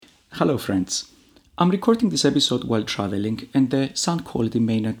Hello friends. I'm recording this episode while traveling and the sound quality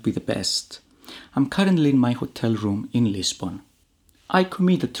may not be the best. I'm currently in my hotel room in Lisbon. I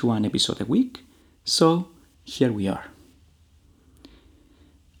committed to one episode a week, so here we are.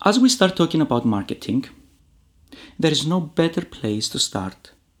 As we start talking about marketing, there is no better place to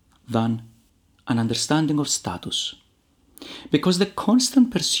start than an understanding of status. Because the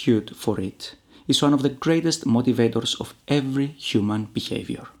constant pursuit for it is one of the greatest motivators of every human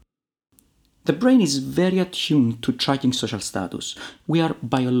behavior. The brain is very attuned to tracking social status. We are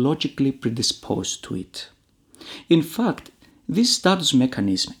biologically predisposed to it. In fact, this status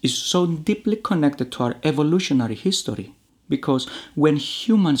mechanism is so deeply connected to our evolutionary history because when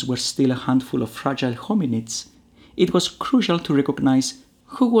humans were still a handful of fragile hominids, it was crucial to recognize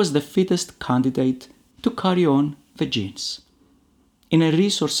who was the fittest candidate to carry on the genes. In a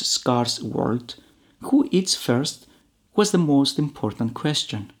resource-scarce world, who eats first was the most important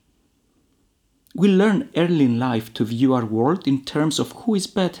question. We learn early in life to view our world in terms of who is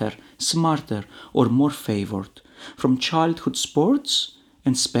better, smarter, or more favored, from childhood sports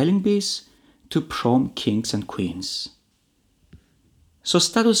and spelling bees to prom kings and queens. So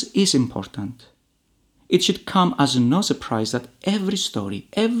status is important. It should come as no surprise that every story,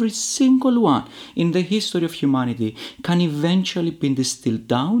 every single one in the history of humanity can eventually be distilled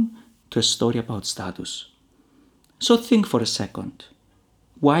down to a story about status. So think for a second.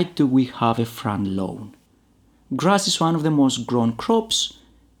 Why do we have a front lawn? Grass is one of the most grown crops,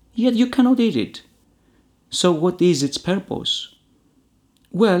 yet you cannot eat it. So what is its purpose?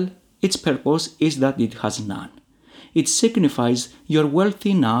 Well, its purpose is that it has none. It signifies you're wealthy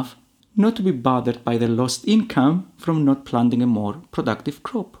enough not to be bothered by the lost income from not planting a more productive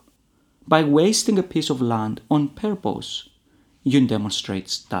crop. By wasting a piece of land on purpose, you demonstrate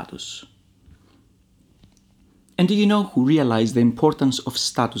status. And do you know who realized the importance of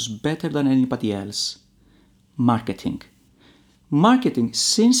status better than anybody else? Marketing. Marketing,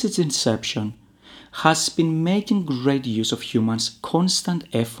 since its inception, has been making great use of humans' constant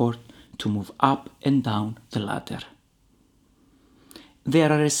effort to move up and down the ladder.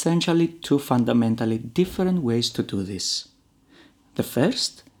 There are essentially two fundamentally different ways to do this. The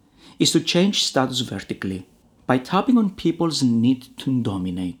first is to change status vertically by tapping on people's need to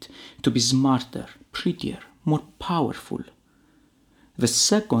dominate, to be smarter, prettier, more powerful. The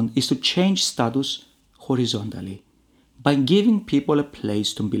second is to change status horizontally by giving people a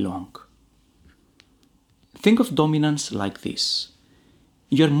place to belong. Think of dominance like this.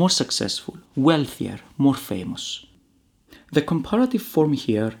 You're more successful, wealthier, more famous. The comparative form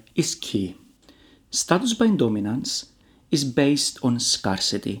here is key. Status by dominance is based on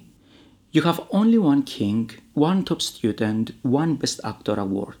scarcity. You have only one king, one top student, one best actor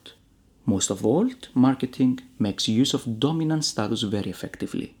award. Most of all, marketing makes use of dominant status very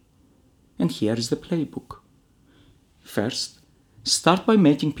effectively. And here is the playbook. First, start by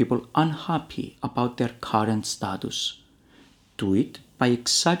making people unhappy about their current status. Do it by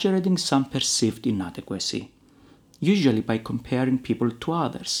exaggerating some perceived inadequacy, usually by comparing people to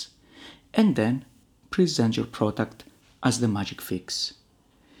others, and then present your product as the magic fix.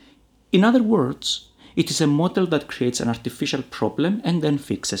 In other words, it is a model that creates an artificial problem and then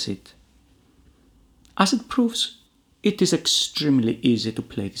fixes it. As it proves, it is extremely easy to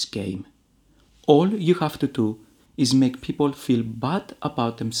play this game. All you have to do is make people feel bad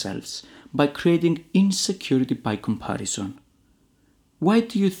about themselves by creating insecurity by comparison. Why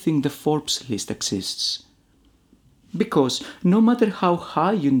do you think the Forbes list exists? Because no matter how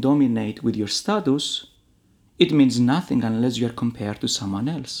high you dominate with your status, it means nothing unless you are compared to someone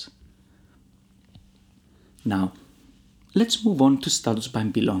else. Now, let's move on to status by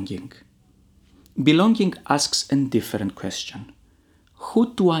belonging. Belonging asks a different question.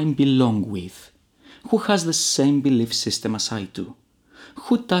 Who do I belong with? Who has the same belief system as I do?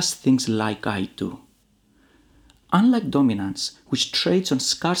 Who does things like I do? Unlike dominance, which trades on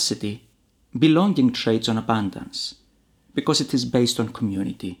scarcity, belonging trades on abundance, because it is based on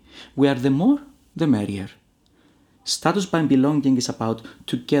community, where the more, the merrier. Status by belonging is about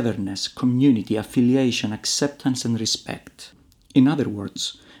togetherness, community, affiliation, acceptance, and respect. In other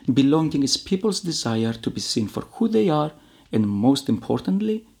words, belonging is people's desire to be seen for who they are and, most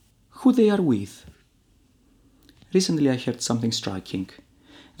importantly, who they are with. Recently I heard something striking,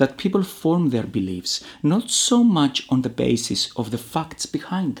 that people form their beliefs not so much on the basis of the facts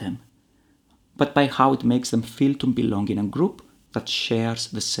behind them, but by how it makes them feel to belong in a group that shares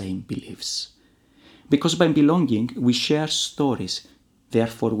the same beliefs. Because by belonging, we share stories,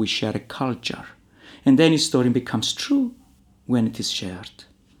 therefore we share a culture, and any story becomes true when it is shared.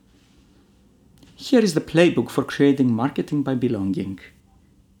 Here is the playbook for creating marketing by belonging.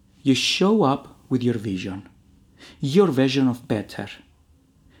 You show up with your vision, your version of better.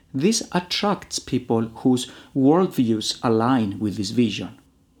 This attracts people whose worldviews align with this vision,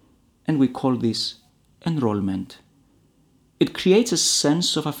 and we call this enrollment. It creates a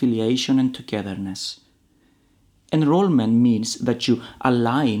sense of affiliation and togetherness. Enrollment means that you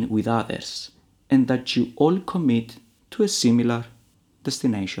align with others and that you all commit to a similar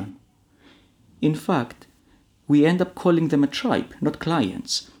destination. In fact, we end up calling them a tribe, not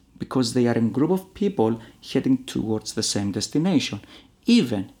clients, because they are a group of people heading towards the same destination,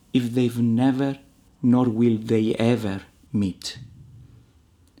 even if they've never nor will they ever meet.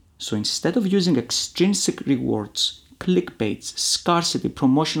 So instead of using extrinsic rewards, clickbaits, scarcity,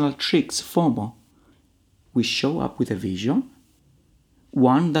 promotional tricks, FOMO, we show up with a vision,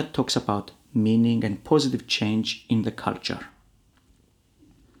 one that talks about meaning and positive change in the culture.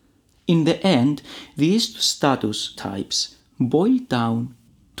 In the end, these two status types boil down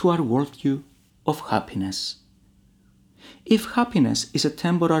to our worldview of happiness. If happiness is a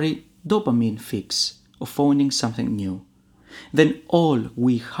temporary dopamine fix of owning something new, then all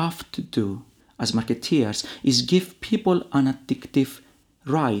we have to do as marketeers is give people an addictive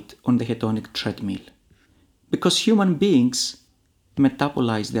ride on the hedonic treadmill. Because human beings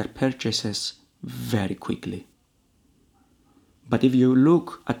metabolize their purchases very quickly. But if you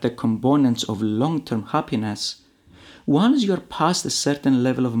look at the components of long-term happiness, once you're past a certain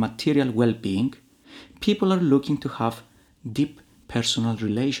level of material well-being, people are looking to have deep personal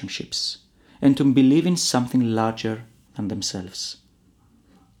relationships and to believe in something larger than themselves.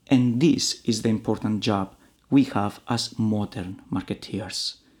 And this is the important job we have as modern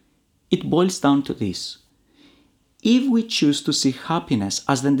marketeers. It boils down to this. If we choose to see happiness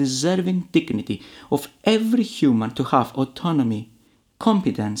as the deserving dignity of every human to have autonomy,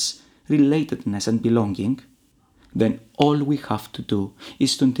 competence, relatedness, and belonging, then all we have to do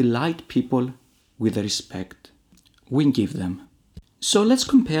is to delight people with the respect we give them. So let's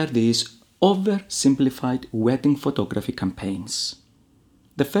compare these oversimplified wedding photography campaigns.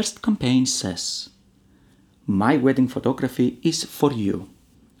 The first campaign says, "My wedding photography is for you.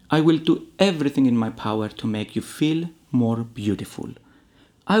 I will do everything in my power to make you feel more beautiful.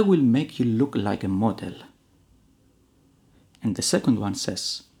 I will make you look like a model." And the second one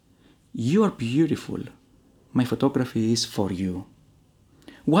says, "You are beautiful. My photography is for you."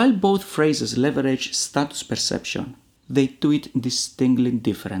 While both phrases leverage status perception, they do it distinctly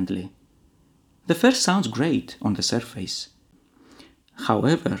differently. The first sounds great on the surface.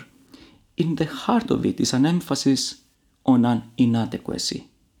 However, in the heart of it is an emphasis on an inadequacy.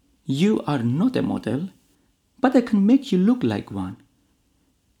 You are not a model, but I can make you look like one.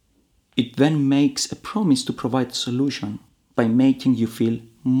 It then makes a promise to provide a solution by making you feel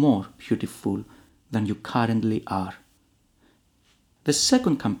more beautiful than you currently are. The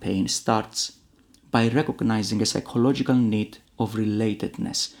second campaign starts by recognizing a psychological need of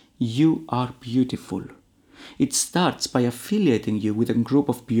relatedness. You are beautiful. It starts by affiliating you with a group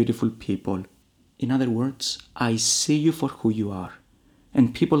of beautiful people. In other words, I see you for who you are.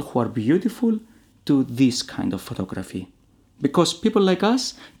 And people who are beautiful do this kind of photography. Because people like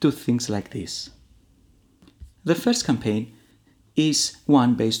us do things like this. The first campaign is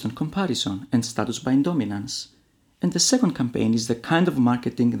one based on comparison and status bind dominance. And the second campaign is the kind of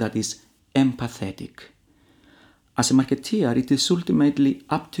marketing that is empathetic. As a marketeer, it is ultimately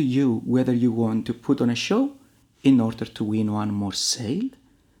up to you whether you want to put on a show in order to win one more sale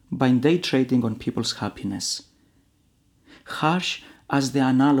by day trading on people's happiness. Harsh as the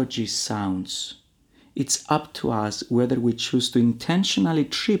analogy sounds, it's up to us whether we choose to intentionally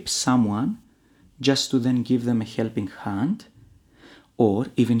trip someone just to then give them a helping hand, or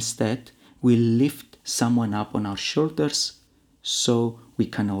if instead we lift someone up on our shoulders so we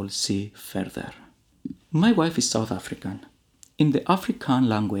can all see further. My wife is South African. In the Afrikaan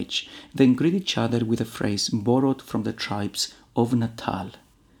language, they greet each other with a phrase borrowed from the tribes of Natal.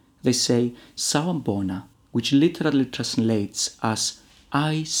 They say Sawambona, which literally translates as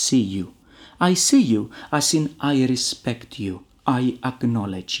I see you. I see you as in I respect you. I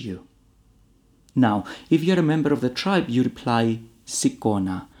acknowledge you. Now, if you're a member of the tribe, you reply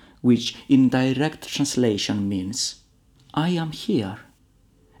Sikona, which in direct translation means I am here.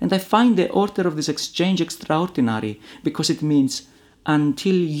 And I find the order of this exchange extraordinary because it means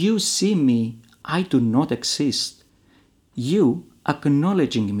until you see me, I do not exist. You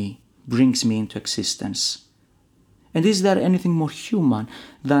acknowledging me brings me into existence. And is there anything more human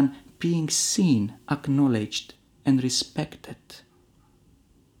than being seen, acknowledged, and respected?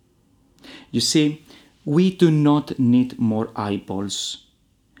 You see, we do not need more eyeballs.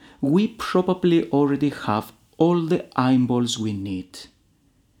 We probably already have all the eyeballs we need.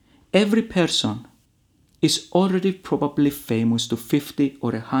 Every person is already probably famous to 50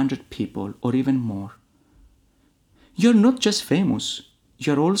 or 100 people or even more. You're not just famous,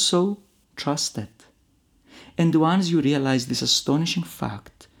 you're also trusted. And once you realize this astonishing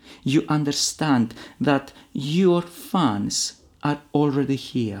fact, you understand that your fans are already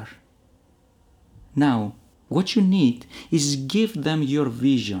here. Now, what you need is give them your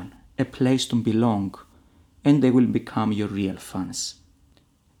vision, a place to belong, and they will become your real fans.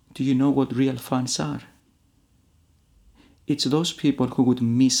 Do you know what real fans are? It's those people who would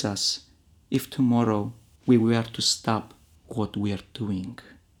miss us if tomorrow we were to stop what we are doing.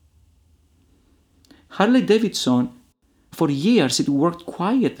 Harley Davidson, for years it worked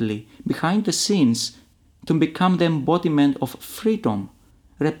quietly behind the scenes to become the embodiment of freedom,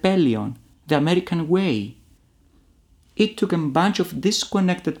 rebellion, the American way. It took a bunch of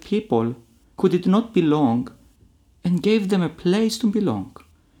disconnected people who did not belong and gave them a place to belong.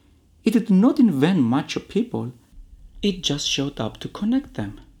 It did not invent macho people, it just showed up to connect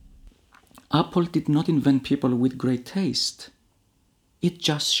them. Apple did not invent people with great taste. It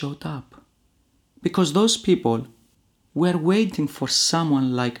just showed up. Because those people were waiting for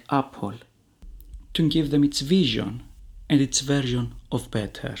someone like Apple to give them its vision and its version of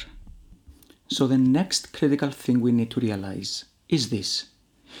better. So the next critical thing we need to realize is this.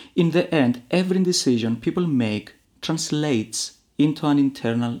 In the end, every decision people make translates into an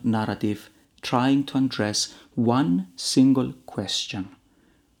internal narrative trying to address one single question.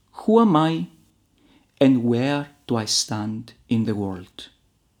 Who am I and where do I stand in the world?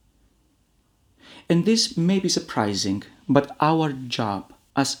 And this may be surprising, but our job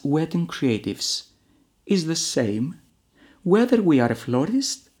as wedding creatives is the same whether we are a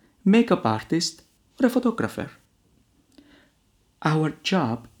florist, makeup artist, or a photographer. Our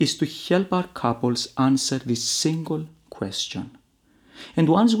job is to help our couples answer this single question. And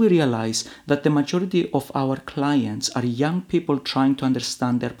once we realize that the majority of our clients are young people trying to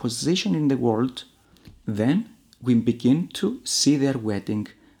understand their position in the world, then we begin to see their wedding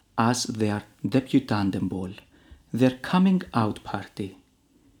as their debutante ball, their coming out party.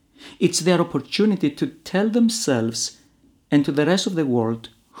 It's their opportunity to tell themselves and to the rest of the world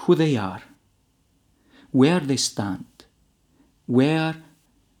who they are, where they stand, where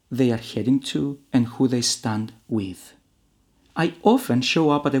they are heading to, and who they stand with. I often show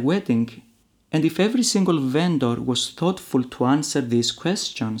up at a wedding, and if every single vendor was thoughtful to answer these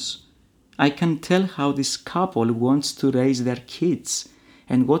questions, I can tell how this couple wants to raise their kids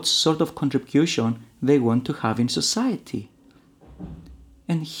and what sort of contribution they want to have in society.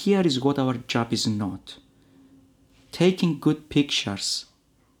 And here is what our job is not. Taking good pictures,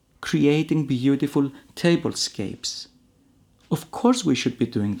 creating beautiful tablescapes. Of course we should be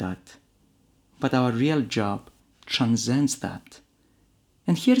doing that, but our real job transcends that.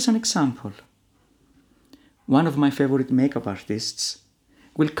 And here is an example. One of my favorite makeup artists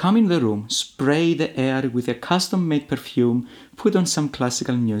will come in the room, spray the air with a custom-made perfume, put on some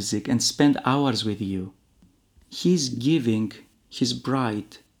classical music, and spend hours with you. He's giving his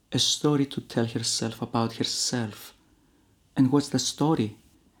bride a story to tell herself about herself. And what's the story?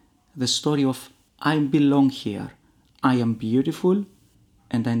 The story of, I belong here, I am beautiful,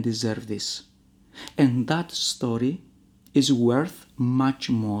 and I deserve this. And that story is worth much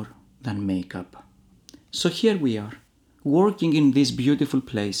more than makeup. So here we are, working in these beautiful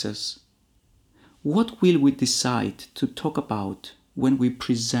places. What will we decide to talk about when we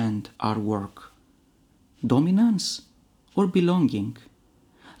present our work? Dominance or belonging?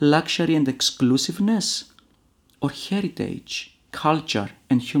 Luxury and exclusiveness? Or heritage, culture,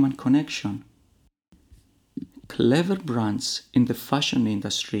 and human connection? Clever brands in the fashion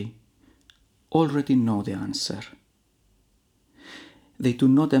industry already know the answer. They do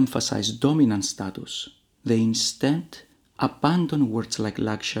not emphasize dominant status. They instead abandon words like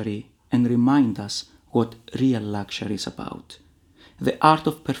luxury and remind us what real luxury is about. The art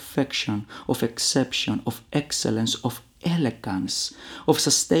of perfection, of exception, of excellence, of elegance, of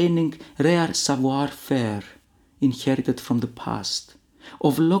sustaining rare savoir-faire inherited from the past,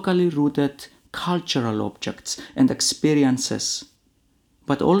 of locally rooted cultural objects and experiences,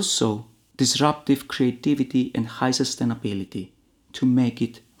 but also disruptive creativity and high sustainability to make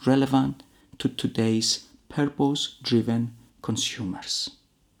it relevant to today's purpose-driven consumers.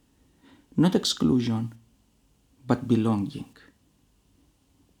 Not exclusion, but belonging.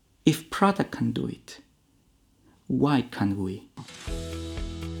 If Prada can do it, why can't we?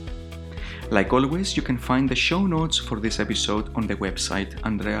 Like always, you can find the show notes for this episode on the website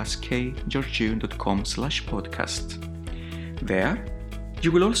andreaskgeorgiou.com/podcast. There,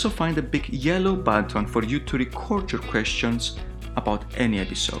 you will also find a big yellow button for you to record your questions about any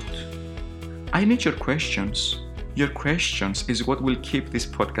episode. I need your questions. Your questions is what will keep this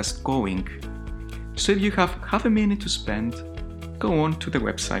podcast going. So if you have half a minute to spend, go on to the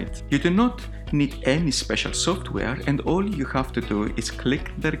website. You do not need any special software, and all you have to do is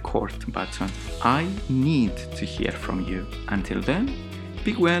click the record button. I need to hear from you. Until then,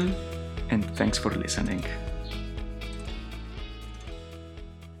 be well, and thanks for listening.